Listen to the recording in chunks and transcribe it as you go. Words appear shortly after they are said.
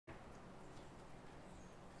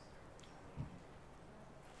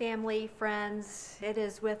family, friends. It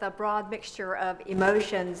is with a broad mixture of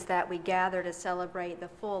emotions that we gather to celebrate the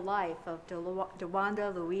full life of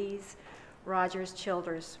Dawanda Louise Rogers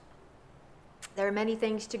Childers. There are many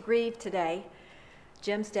things to grieve today.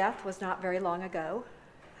 Jim's death was not very long ago,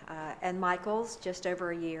 and Michael's just over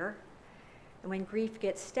a year. And when grief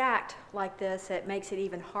gets stacked like this, it makes it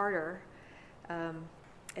even harder.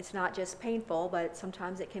 It's not just painful, but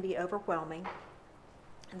sometimes it can be overwhelming.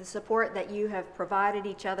 And the support that you have provided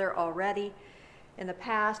each other already in the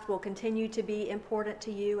past will continue to be important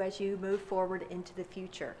to you as you move forward into the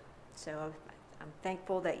future. So I'm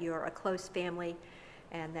thankful that you're a close family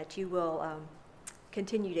and that you will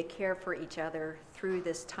continue to care for each other through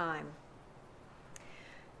this time.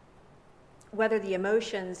 Whether the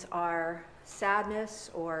emotions are sadness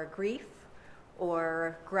or grief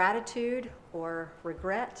or gratitude or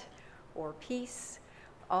regret or peace,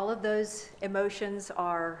 all of those emotions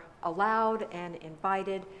are allowed and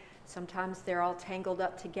invited. Sometimes they're all tangled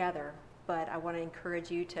up together, but I want to encourage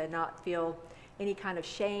you to not feel any kind of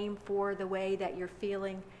shame for the way that you're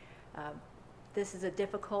feeling. This is a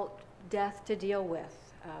difficult death to deal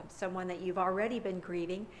with. Someone that you've already been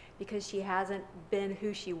grieving because she hasn't been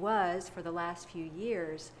who she was for the last few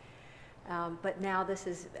years. But now this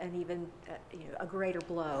is an even a greater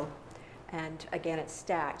blow. And again, it's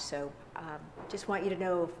stacked. So just want you to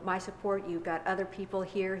know my support. You've got other people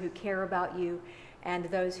here who care about you and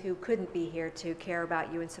those who couldn't be here to care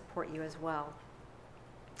about you and support you as well.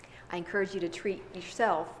 I encourage you to treat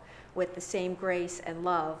yourself with the same grace and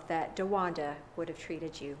love that Dawanda would have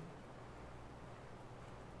treated you.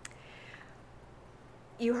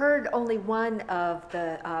 You heard only one of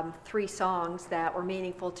the 3 songs that were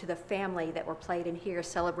meaningful to the family that were played in here.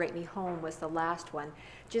 Celebrate Me Home was the last one.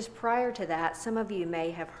 Just prior to that, some of you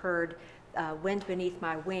may have heard Wind Beneath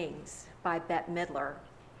My Wings by Bette Midler.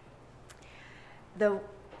 The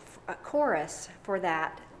chorus for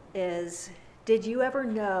that is, did you ever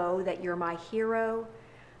know that you're my hero?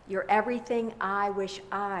 You're everything I wish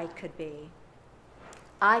I could be.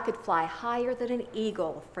 I could fly higher than an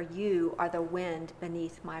eagle, for you are the wind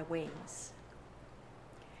beneath my wings.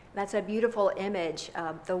 That's a beautiful image.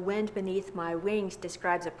 The wind beneath my wings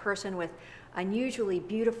describes a person with unusually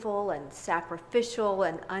beautiful and sacrificial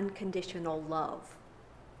and unconditional love.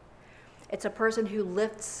 It's a person who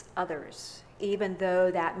lifts others, even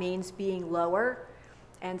though that means being lower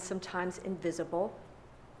and sometimes invisible.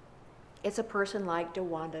 It's a person like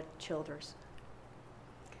Dawanda Childers.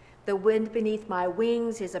 The wind beneath my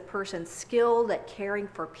wings is a person skilled at caring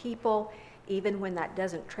for people, even when that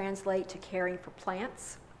doesn't translate to caring for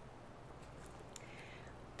plants.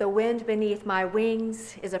 The wind beneath my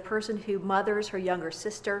wings is a person who mothers her younger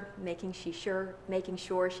sister, making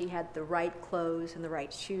sure she had the right clothes and the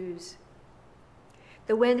right shoes.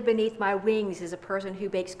 The wind beneath my wings is a person who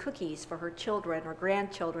bakes cookies for her children or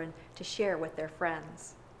grandchildren to share with their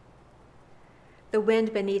friends. The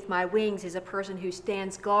wind beneath my wings is a person who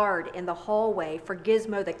stands guard in the hallway for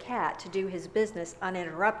Gizmo the cat to do his business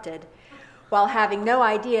uninterrupted, while having no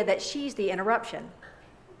idea that she's the interruption.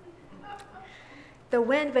 The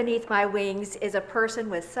wind beneath my wings is a person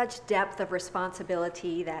with such depth of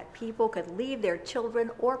responsibility that people could leave their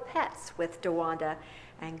children or pets with Dawanda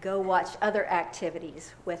and go watch other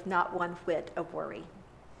activities with not one whit of worry.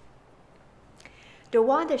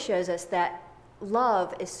 Dawanda shows us that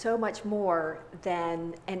love is so much more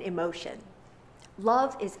than an emotion.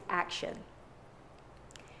 Love is action.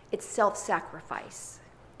 It's self-sacrifice.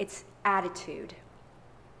 It's attitude.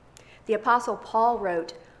 The Apostle Paul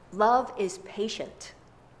wrote, love is patient.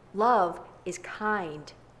 Love is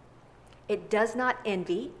kind. It does not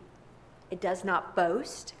envy. It does not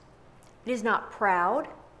boast. It is not proud.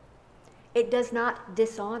 It does not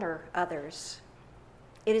dishonor others.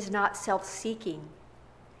 It is not self-seeking.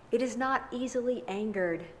 It is not easily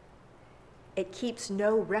angered. It keeps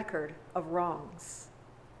no record of wrongs.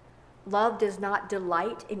 Love does not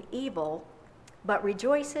delight in evil, but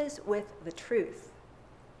rejoices with the truth.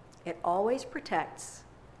 It always protects,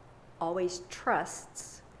 always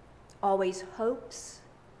trusts, always hopes,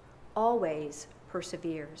 always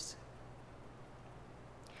perseveres.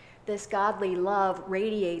 This godly love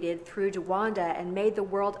radiated through Dawanda and made the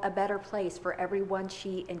world a better place for everyone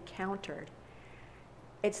she encountered.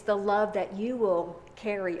 It's the love that you will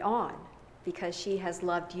carry on because she has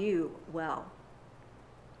loved you well.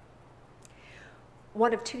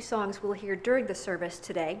 One of 2 songs we'll hear during the service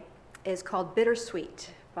today is called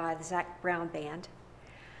Bittersweet by the Zac Brown Band.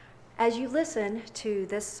 As you listen to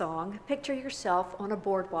this song, picture yourself on a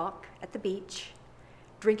boardwalk at the beach,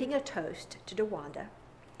 drinking a toast to Dawanda,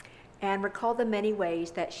 and recall the many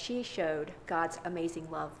ways that she showed God's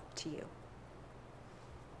amazing love to you.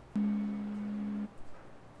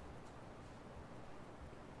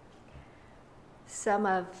 Some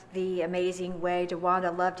of the amazing way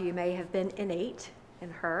Dawanda loved you may have been innate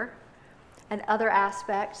in her, and other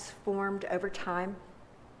aspects formed over time.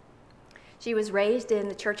 She was raised in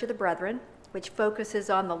the Church of the Brethren, which focuses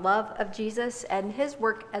on the love of Jesus and his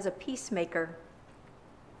work as a peacemaker.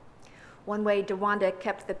 One way Dawanda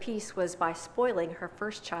kept the peace was by spoiling her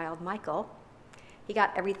first child, Michael. He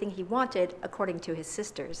got everything he wanted, according to his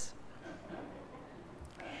sisters.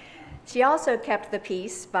 She also kept the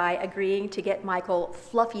peace by agreeing to get Michael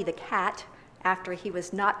Fluffy the cat after he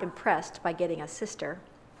was not impressed by getting a sister.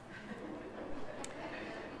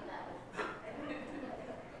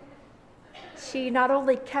 She not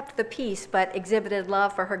only kept the peace, but exhibited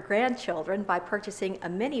love for her grandchildren by purchasing a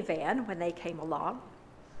minivan when they came along.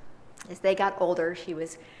 As they got older, she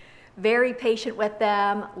was very patient with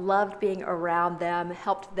them, loved being around them,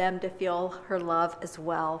 helped them to feel her love as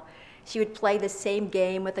well. She would play the same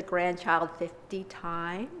game with a grandchild 50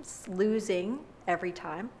 times, losing every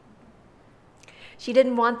time. She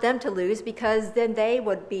didn't want them to lose because then they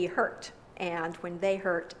would be hurt, and when they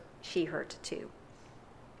hurt, she hurt too.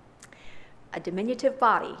 A diminutive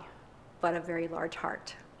body, but a very large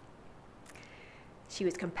heart. She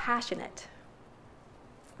was compassionate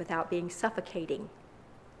without being suffocating.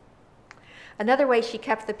 Another way she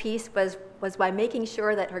kept the peace was by making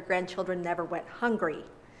sure that her grandchildren never went hungry.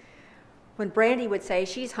 When Brandy would say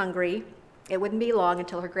she's hungry, it wouldn't be long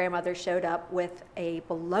until her grandmother showed up with a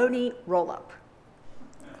bologna roll-up.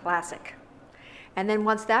 Classic. And then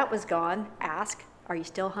once that was gone, ask, "Are you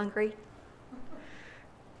still hungry?"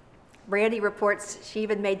 Brandy reports she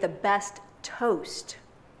even made the best toast.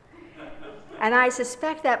 And I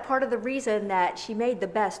suspect that part of the reason that she made the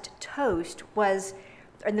best toast was,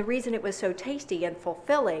 and the reason it was so tasty and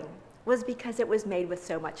fulfilling, was because it was made with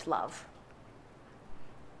so much love.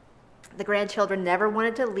 The grandchildren never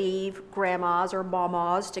wanted to leave grandma's or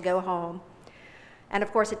mama's to go home. And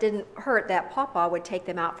of course, it didn't hurt that Papa would take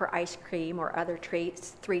them out for ice cream or other treats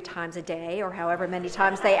 3 times a day, or however many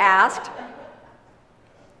times they asked.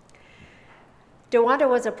 Dawanda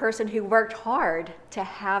was a person who worked hard to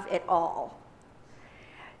have it all.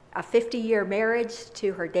 A 50-year marriage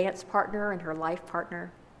to her dance partner and her life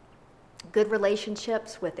partner, good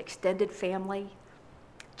relationships with extended family,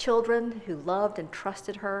 children who loved and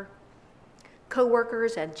trusted her,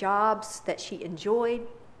 co-workers and jobs that she enjoyed,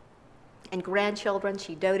 and grandchildren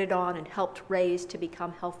she doted on and helped raise to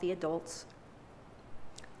become healthy adults.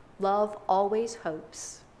 Love always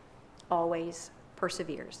hopes, always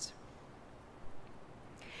perseveres.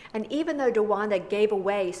 And even though Dawanda gave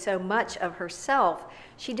away so much of herself,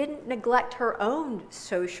 she didn't neglect her own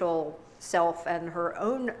social self and her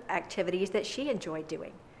own activities that she enjoyed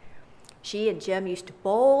doing. She and Jim used to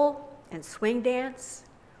bowl and swing dance.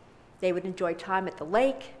 They would enjoy time at the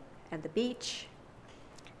lake and the beach.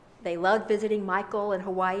 They loved visiting Michael in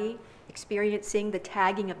Hawaii, experiencing the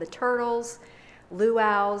tagging of the turtles,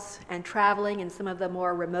 luau's, and traveling in some of the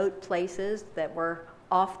more remote places that were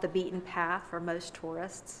off the beaten path for most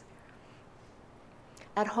tourists.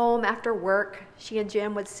 At home after work, she and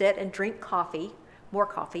Jim would sit and drink coffee, more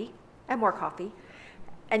coffee, and more coffee,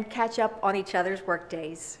 and catch up on each other's work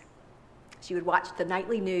days. She would watch the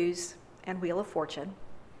nightly news and Wheel of Fortune.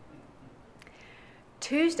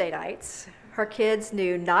 Tuesday nights, her kids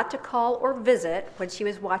knew not to call or visit when she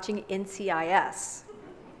was watching NCIS.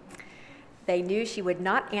 They knew she would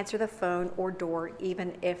not answer the phone or door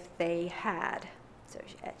even if they had. So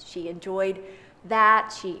she enjoyed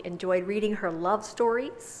that. She enjoyed reading her love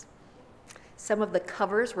stories. Some of the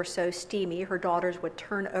covers were so steamy, her daughters would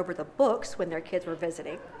turn over the books when their kids were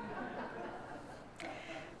visiting.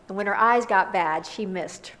 And when her eyes got bad, she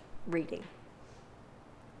missed reading.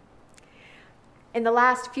 In the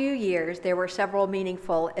last few years, there were several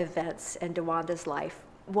meaningful events in Dawanda's life.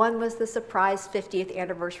 One was the surprise 50th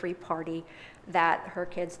anniversary party that her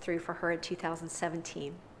kids threw for her in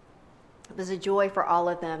 2017. It was a joy for all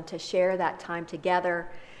of them to share that time together,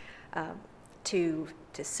 to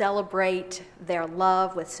celebrate their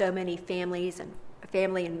love with so many family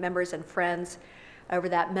and members and friends over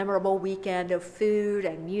that memorable weekend of food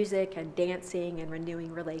and music and dancing and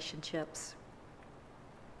renewing relationships.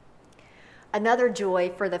 Another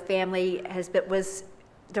joy for the family was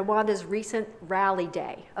Dawanda's recent rally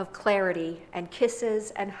day of clarity and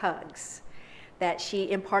kisses and hugs that she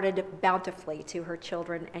imparted bountifully to her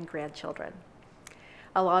children and grandchildren,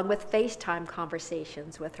 along with FaceTime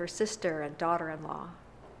conversations with her sister and daughter-in-law.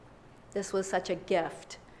 This was such a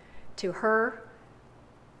gift to her,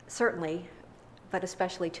 certainly, but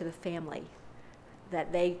especially to the family,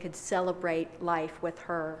 that they could celebrate life with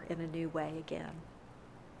her in a new way again.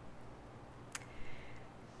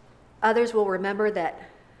 Others will remember that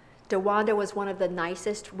Dawanda was one of the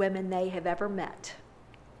nicest women they have ever met.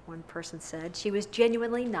 One person said, she was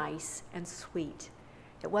genuinely nice and sweet.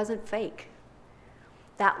 It wasn't fake.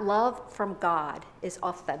 That love from God is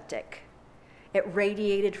authentic. It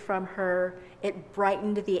radiated from her, it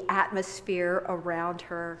brightened the atmosphere around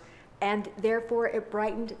her, and therefore it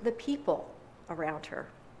brightened the people around her.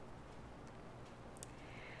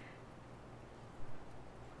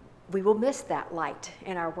 We will miss that light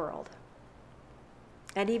in our world.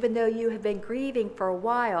 And even though you have been grieving for a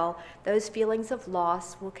while, those feelings of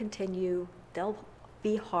loss will continue. They'll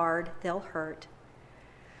be hard, they'll hurt.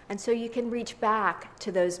 And so you can reach back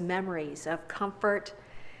to those memories of comfort,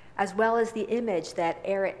 as well as the image that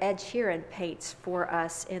Ed Sheeran paints for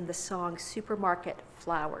us in the song Supermarket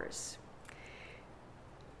Flowers.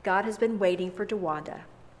 God has been waiting for Dawanda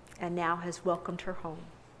and now has welcomed her home.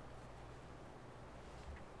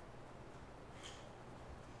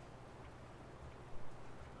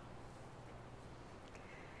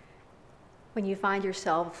 When you find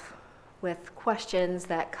yourself with questions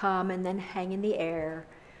that come and then hang in the air,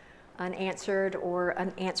 unanswered or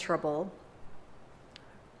unanswerable,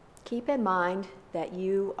 keep in mind that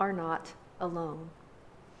you are not alone.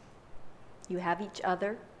 You have each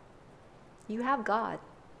other. You have God.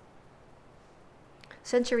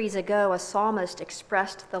 Centuries ago, a psalmist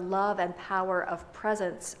expressed the love and power of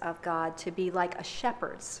presence of God to be like a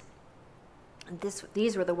shepherd's. And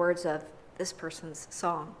these were the words of this person's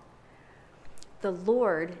song. The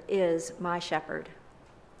Lord is my shepherd.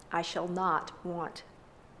 I shall not want.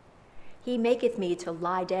 He maketh me to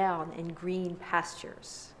lie down in green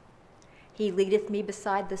pastures. He leadeth me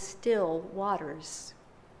beside the still waters.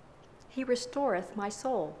 He restoreth my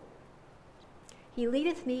soul. He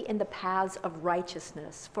leadeth me in the paths of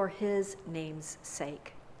righteousness for his name's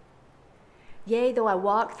sake. Yea, though I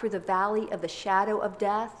walk through the valley of the shadow of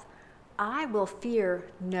death, I will fear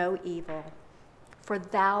no evil, for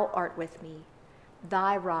thou art with me.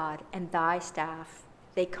 Thy rod and thy staff,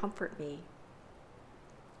 they comfort me.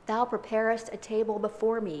 Thou preparest a table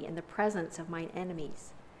before me in the presence of mine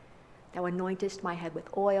enemies. Thou anointest my head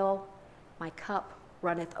with oil, my cup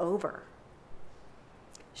runneth over.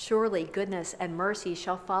 Surely goodness and mercy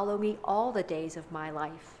shall follow me all the days of my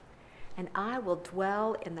life, and I will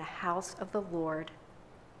dwell in the house of the Lord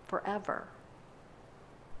forever.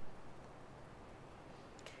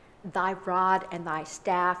 Thy rod and thy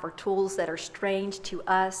staff are tools that are strange to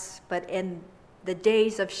us, but in the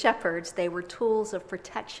days of shepherds, they were tools of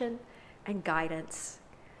protection and guidance.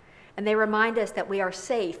 And they remind us that we are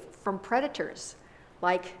safe from predators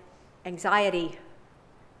like anxiety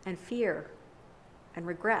and fear and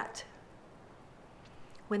regret.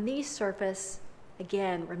 When these surface,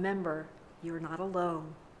 again, remember, you're not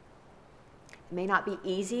alone. It may not be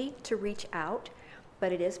easy to reach out,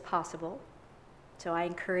 but it is possible. So I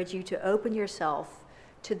encourage you to open yourself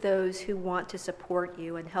to those who want to support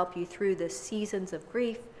you and help you through the seasons of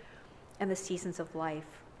grief and the seasons of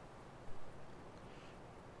life.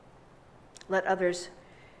 Let others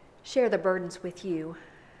share the burdens with you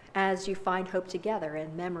as you find hope together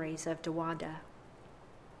in memories of Dawanda.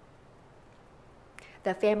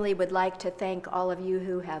 The family would like to thank all of you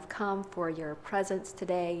who have come for your presence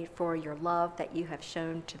today, for your love that you have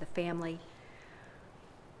shown to the family.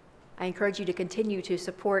 I encourage you to continue to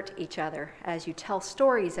support each other as you tell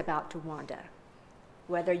stories about Dawanda,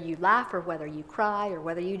 whether you laugh or whether you cry or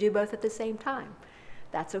whether you do both at the same time.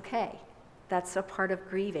 That's okay. That's a part of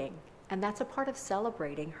grieving, and that's a part of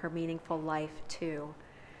celebrating her meaningful life too.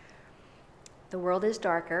 The world is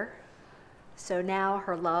darker, so now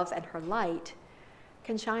her love and her light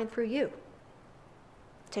can shine through you,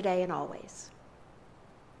 today and always.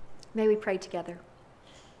 May we pray together.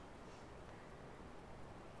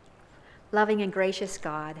 Loving and gracious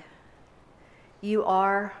God, you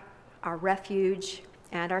are our refuge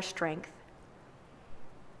and our strength.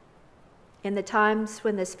 In the times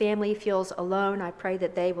when this family feels alone, I pray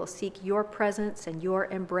that they will seek your presence and your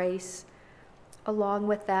embrace, along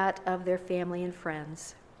with that of their family and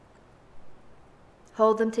friends.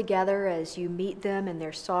 Hold them together as you meet them in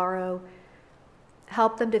their sorrow.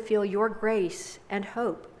 Help them to feel your grace and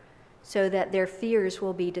hope so that their fears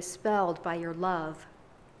will be dispelled by your love,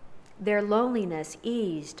 their loneliness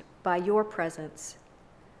eased by your presence,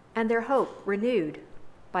 and their hope renewed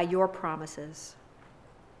by your promises.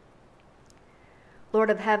 Lord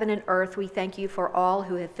of heaven and earth, we thank you for all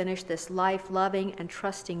who have finished this life loving and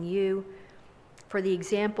trusting you, for the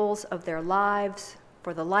examples of their lives,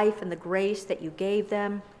 for the life and the grace that you gave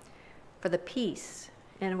them, for the peace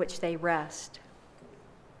in which they rest.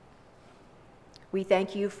 We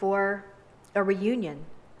thank you for a reunion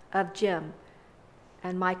of Jim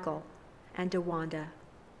and Michael and Dawanda.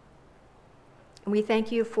 And we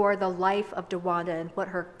thank you for the life of Dawanda and what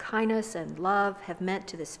her kindness and love have meant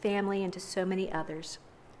to this family and to so many others.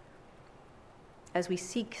 As we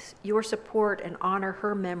seek your support and honor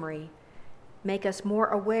her memory, make us more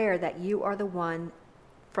aware that you are the one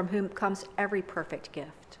from whom comes every perfect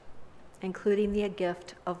gift, including the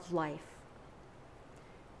gift of life.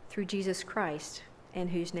 Through Jesus Christ, in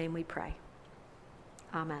whose name we pray.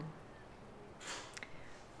 Amen.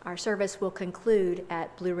 Our service will conclude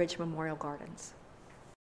at Blue Ridge Memorial Gardens.